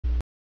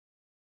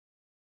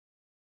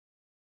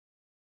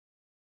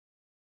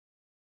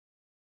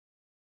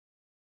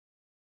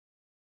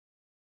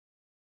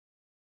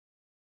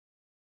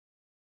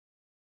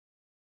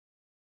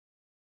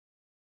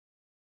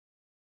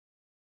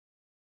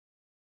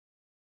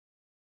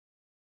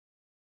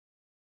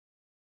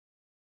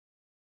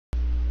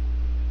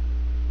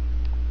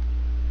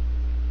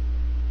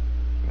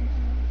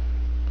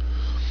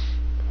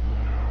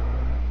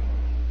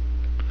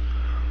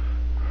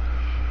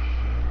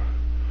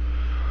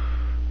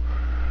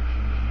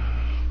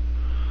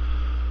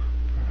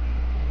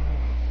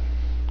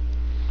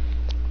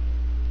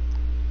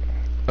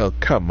Oh,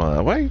 come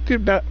on. Why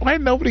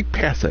nobody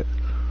pass it?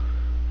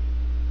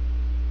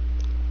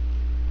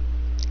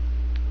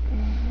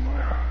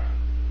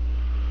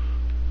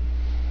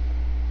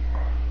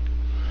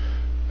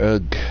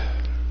 Ugh.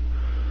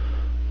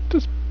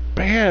 Just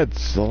bad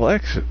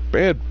selection.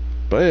 Bad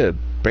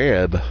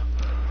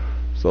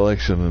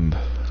selection. And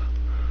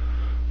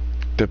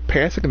the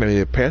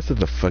passing, passing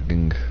the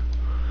fucking,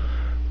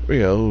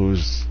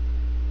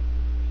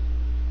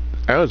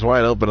 I was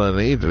wide open on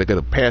the either. They could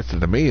have passed it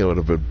to me. It would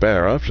have been a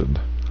better option.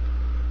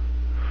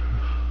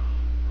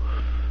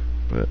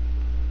 But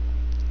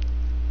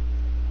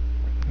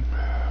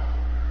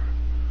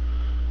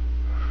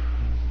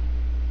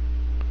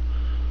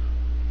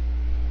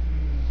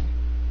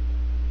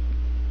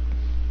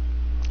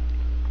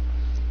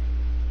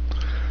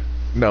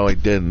no, I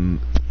didn't.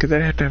 Because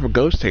I'd have to have a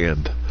ghost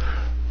hand.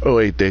 Oh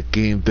wait, that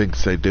game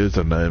thinks I do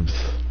sometimes.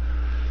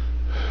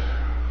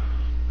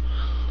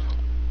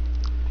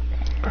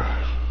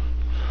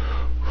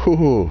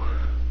 Whew. What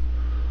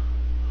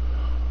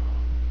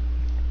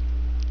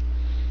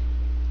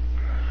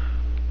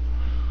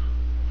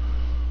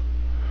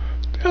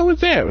the hell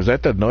was that? Was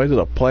that the noise of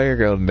the player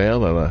going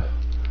down on a...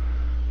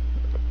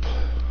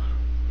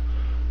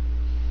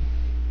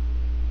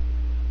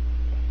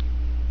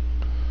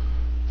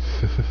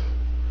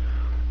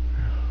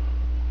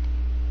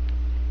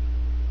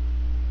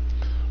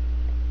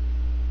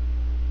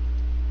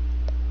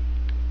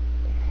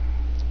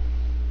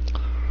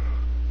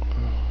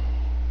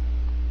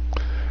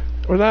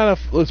 Was that a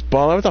loose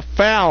ball? That was a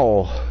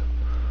foul.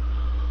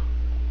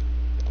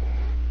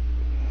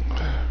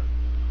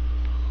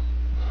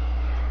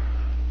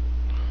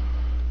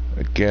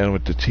 Again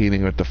with the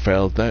cheating with the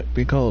fouls. That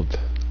be called.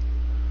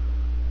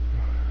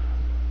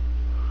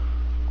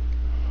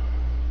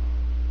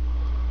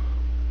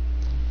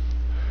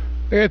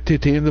 They had two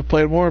teams that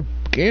played more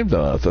games than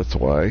us. That's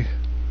why.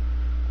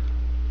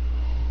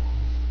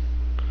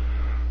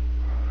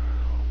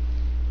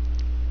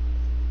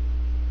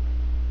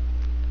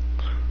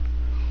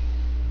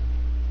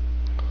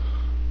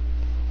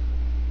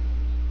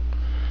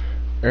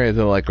 It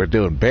isn't like we're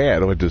doing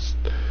bad. We're just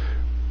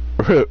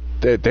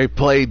they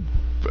played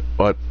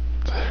what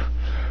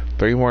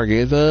 3 more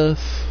games than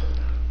us.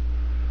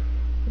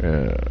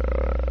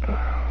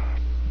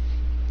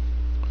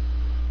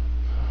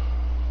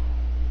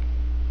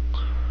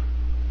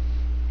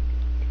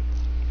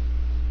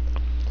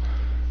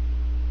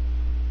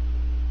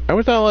 I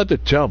was not allowed to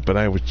jump, and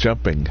I was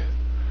jumping.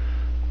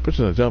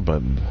 Pushing the jump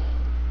button.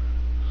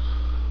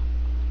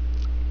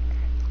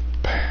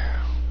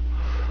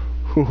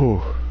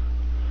 Whew.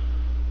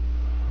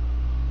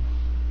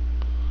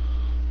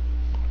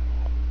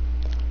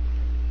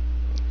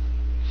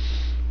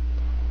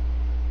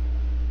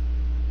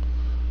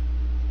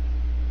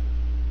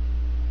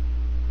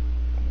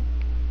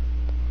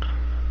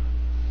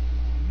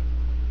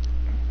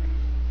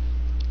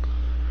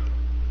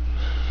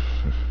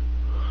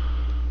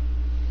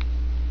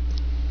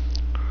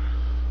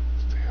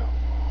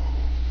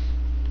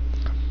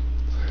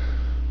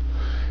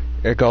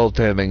 A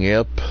goaltending,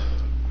 yep.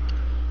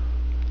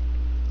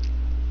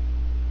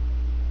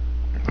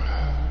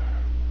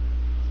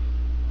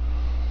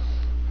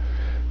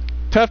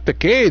 Tough to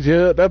cage.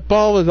 That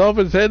ball was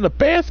over his head in the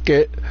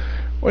basket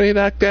when he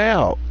knocked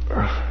out.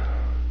 I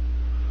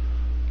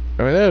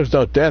mean, there was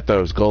no doubt that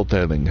was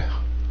goaltending.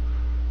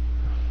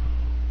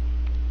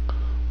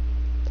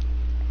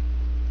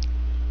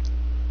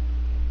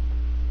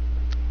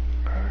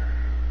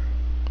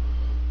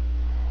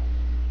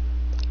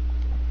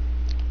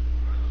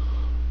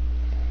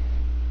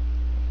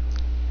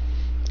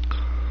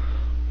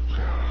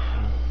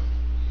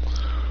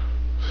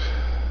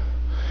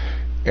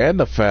 And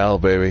the foul,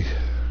 baby.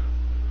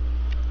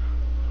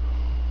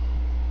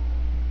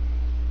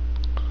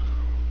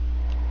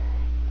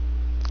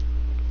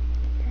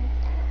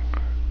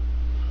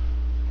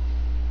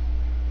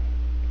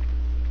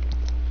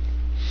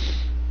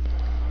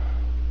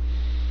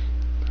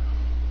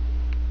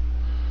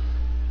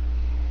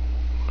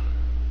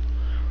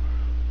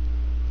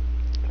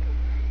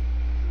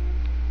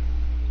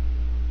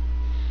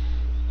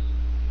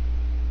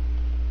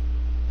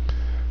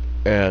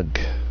 And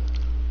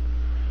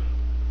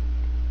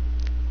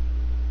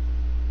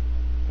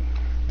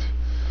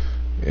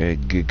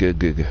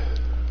good.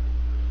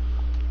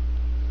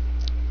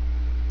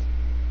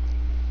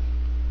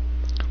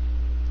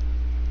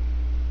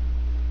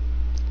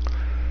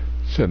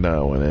 So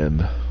now I went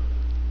in.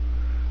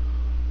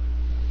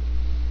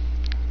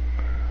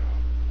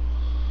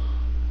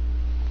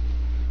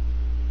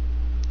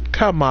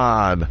 Come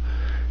on!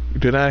 You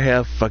do not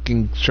have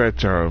fucking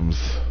stretch arms.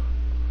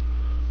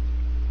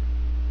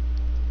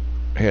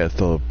 Yeah,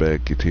 throw it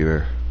back, you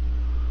cheater.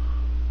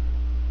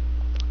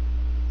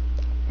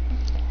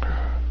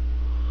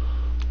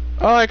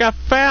 Oh, I got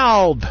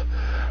fouled!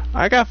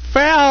 I got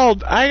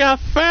fouled! I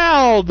got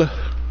fouled!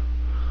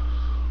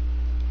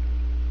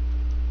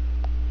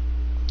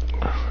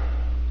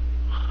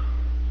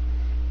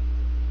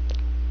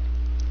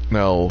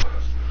 No.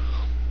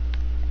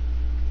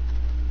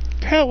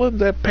 hell was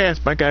that pass?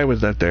 My guy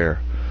was not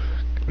there.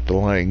 With the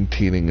lying,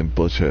 teeing, and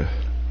bullshit.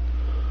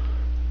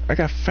 I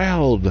got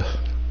fouled.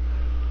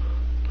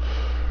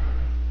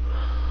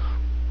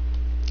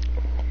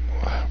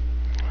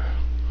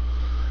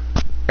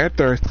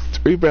 After I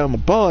rebound the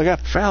ball, I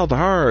got fouled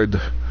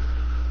hard.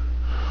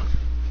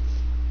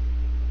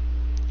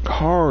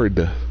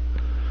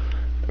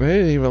 They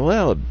didn't even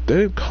allow it. They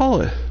didn't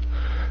call it.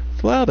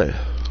 It's allowed it.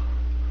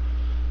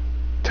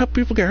 That's how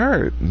people get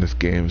hurt in this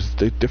game.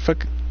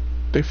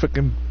 They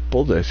fucking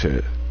pull that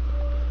shit.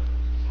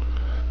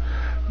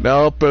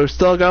 Nope, it was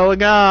still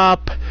going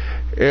up.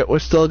 It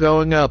was still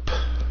going up.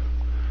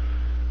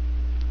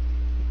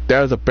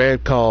 That was a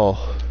bad call.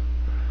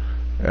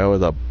 That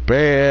was a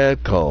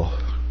bad call.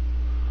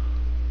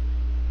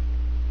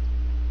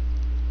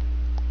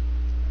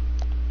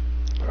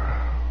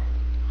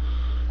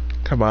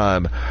 Come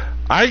on.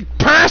 I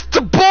passed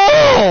the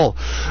ball!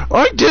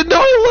 I did not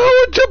allow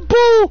it to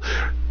ball!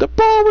 The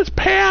ball was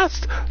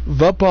passed!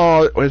 The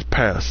ball was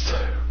passed.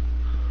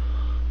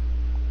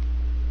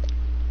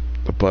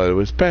 The ball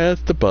was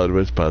passed. The ball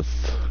was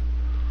passed.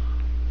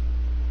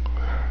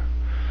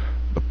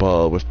 The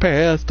ball was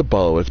passed. The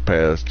ball was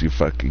passed. You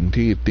fucking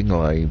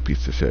lying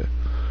piece of shit.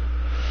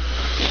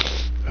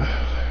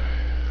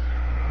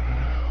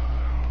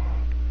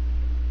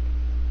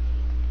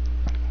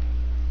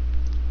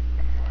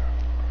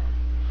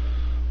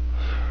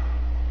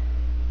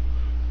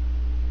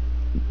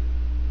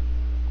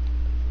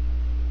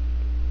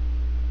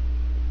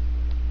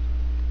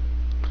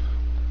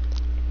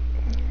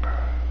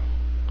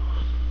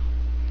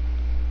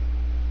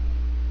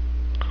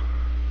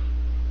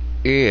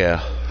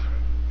 Yeah.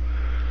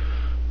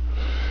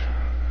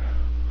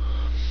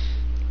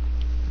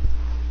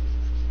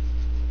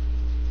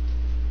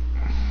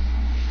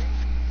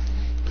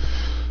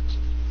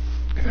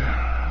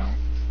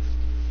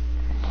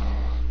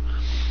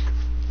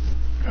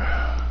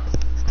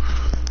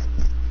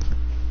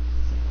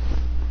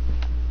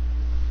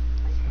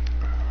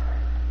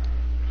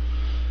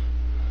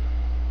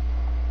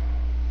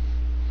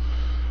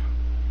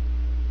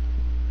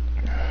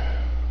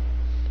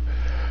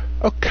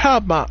 Oh,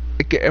 come on.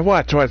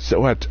 Watch. I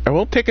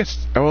won't take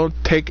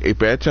a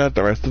bad shot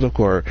the rest of the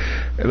quarter,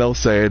 and I'll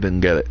say I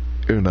didn't get it.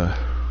 You know.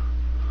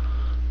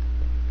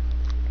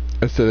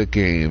 Rest of the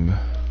game.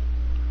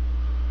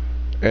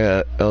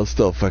 Yeah, I'll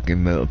still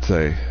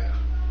say.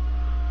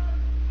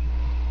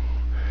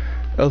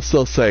 I'll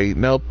still say,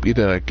 nope, you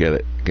did not get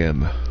it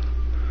again.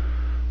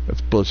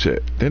 That's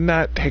bullshit. Did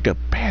not take a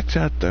bad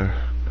shot there.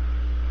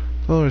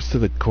 The rest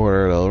of the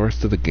quarter, the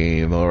rest of the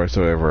game, the rest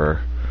of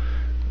whatever.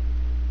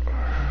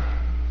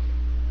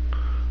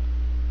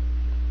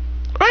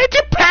 Why did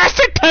you pass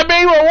it to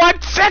me for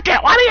 1 second?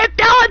 What are you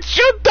doing?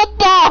 Shoot the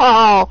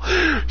ball!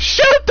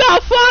 Shoot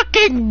the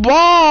fucking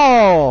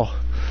ball!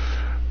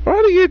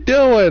 What are you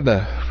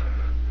doing?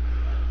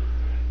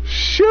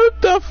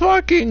 Shoot the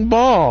fucking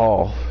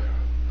ball!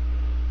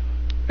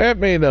 That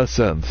made no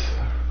sense.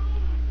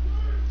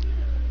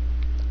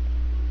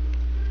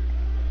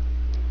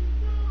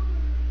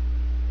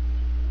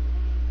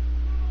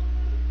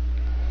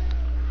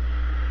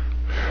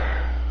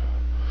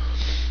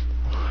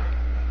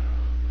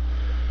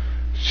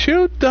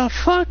 Shoot the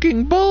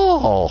fucking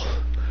ball!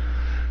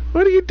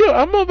 What are you doing?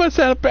 I'm almost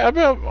I'm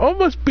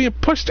almost being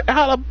pushed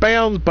out of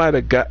bounds by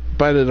the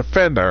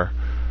defender.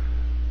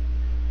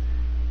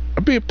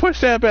 I'm being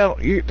pushed out of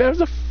bounds.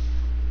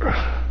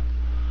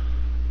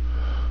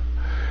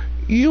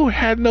 You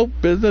had no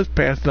business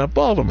passing that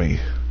ball to me.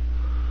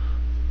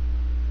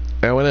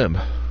 That went in.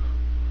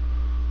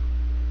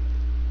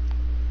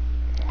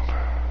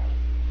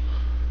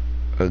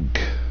 Ugh.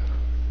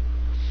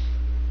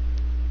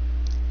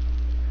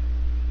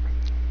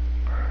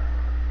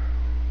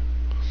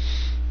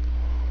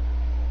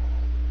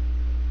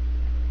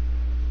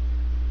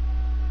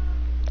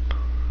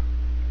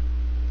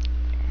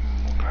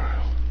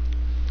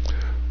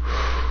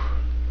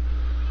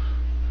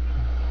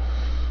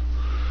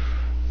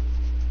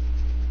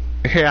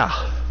 Yeah.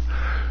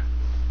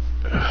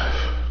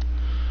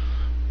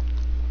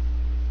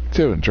 It's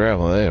even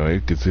traveling anyway,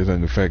 because it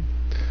in fact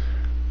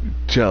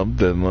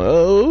jumped and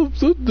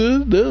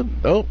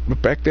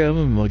back down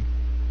and like.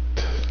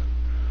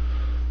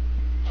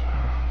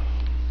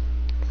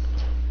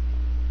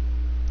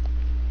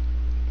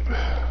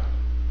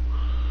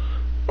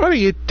 What are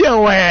you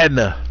doing?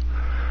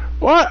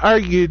 What are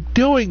you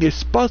doing? You're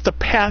supposed to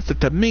pass it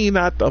to me,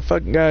 not the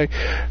fucking guy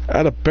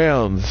out of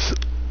bounds.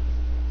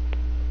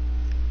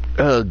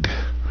 Ugh.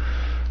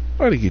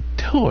 What are you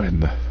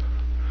doing?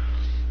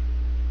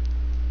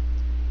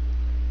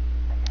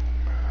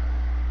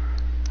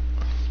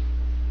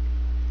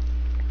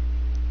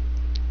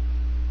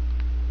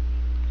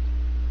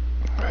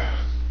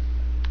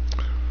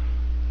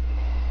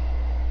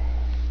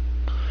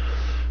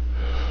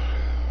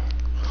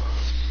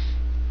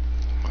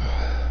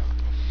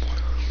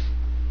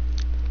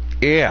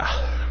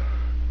 Yeah.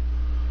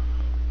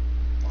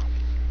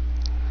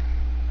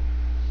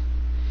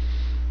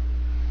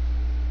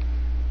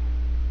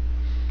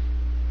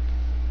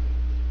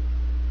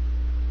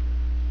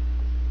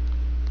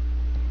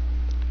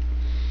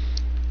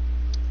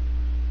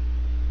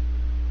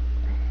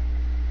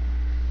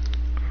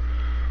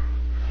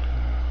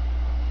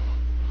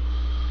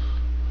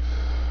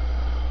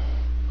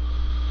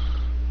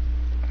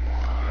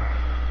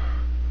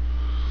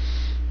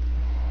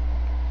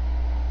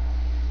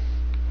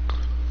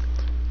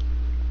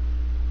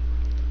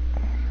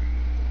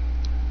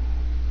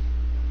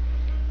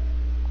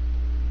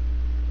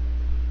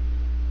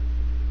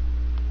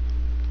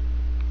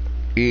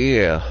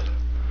 Yeah.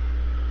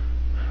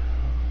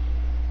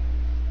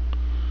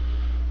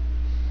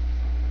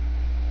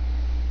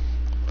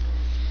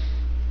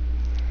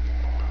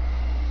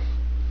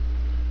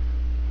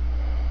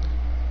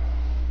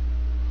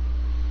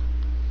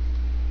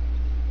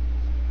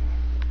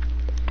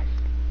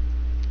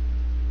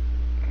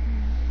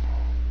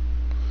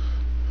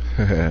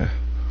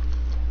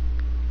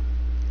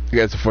 You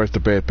guys are forced to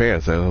pay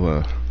pants, I don't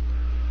know.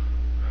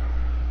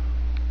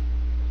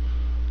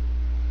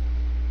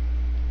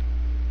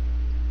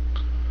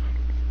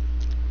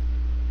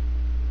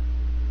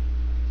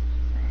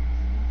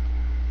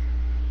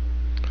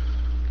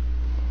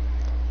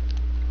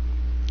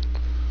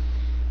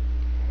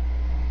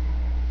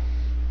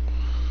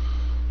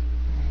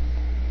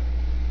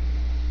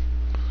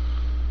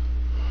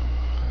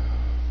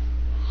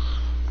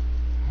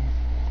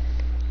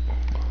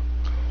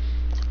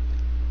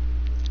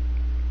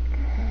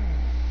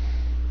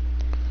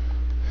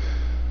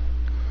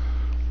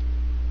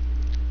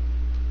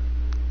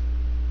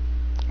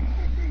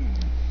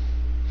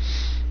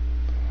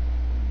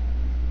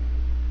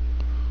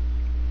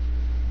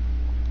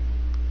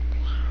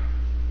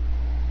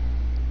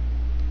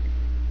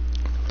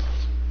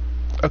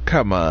 Oh,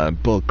 come on,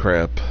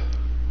 bullcrap.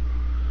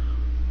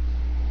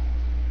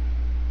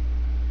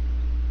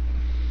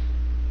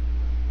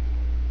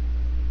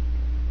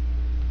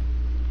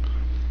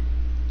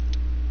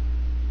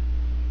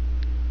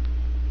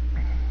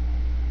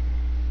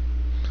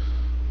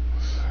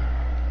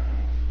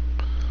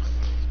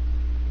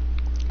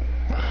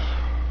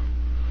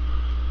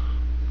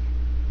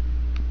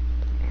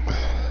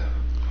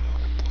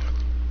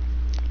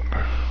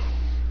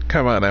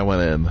 Come on, I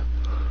went in.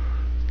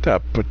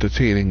 Stop with the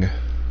cheating.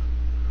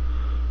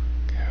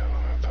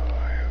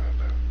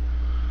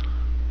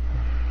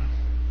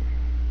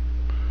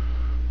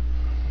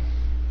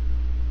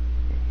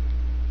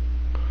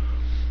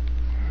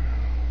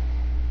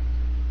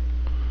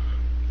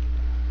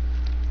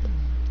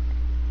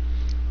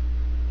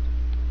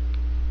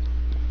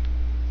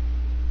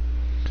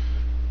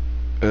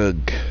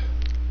 Ugh.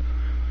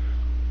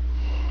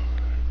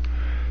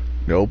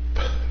 Nope.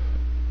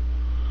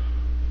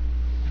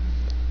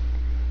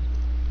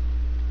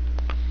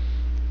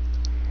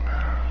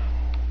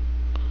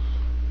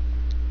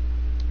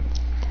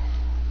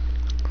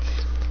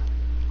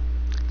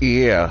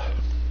 Yeah.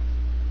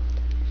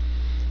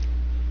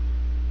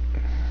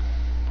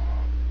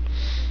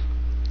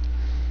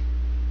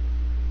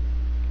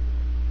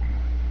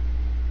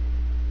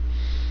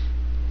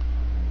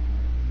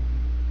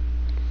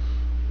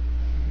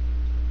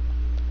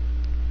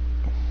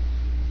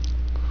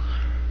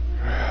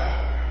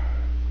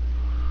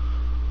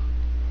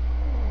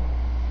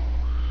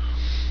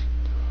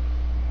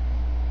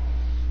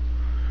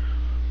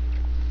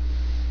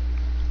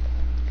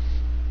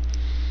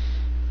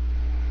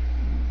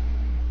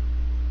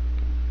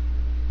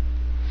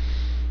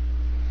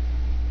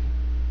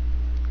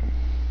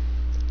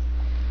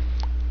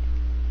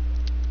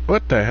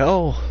 What the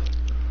hell?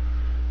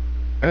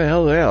 How the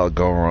hell did that all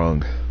go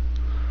wrong?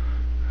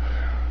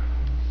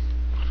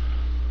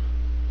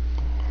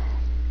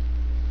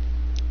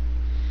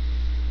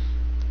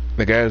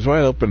 The guy's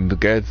wide open. The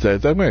guy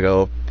says, I'm gonna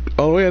go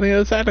all the way on the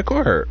other side of the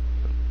court.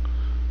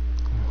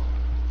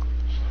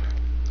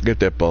 Get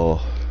that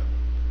ball.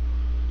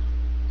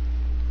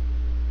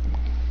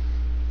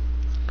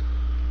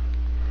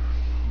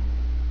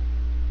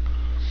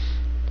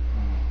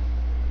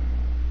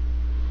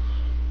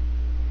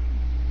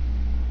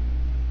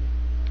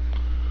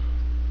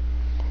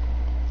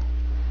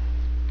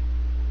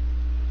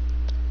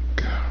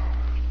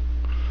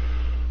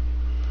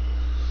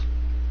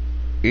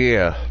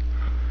 Yeah.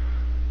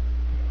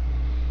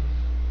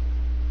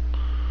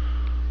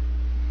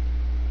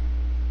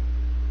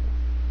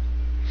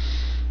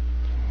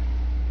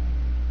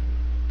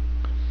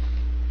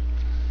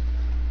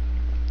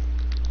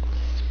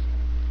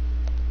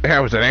 That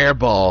was an air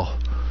ball.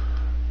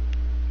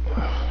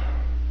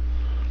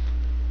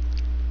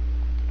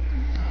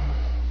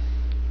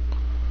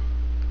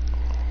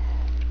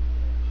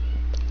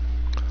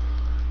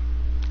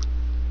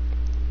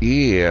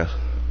 Yeah.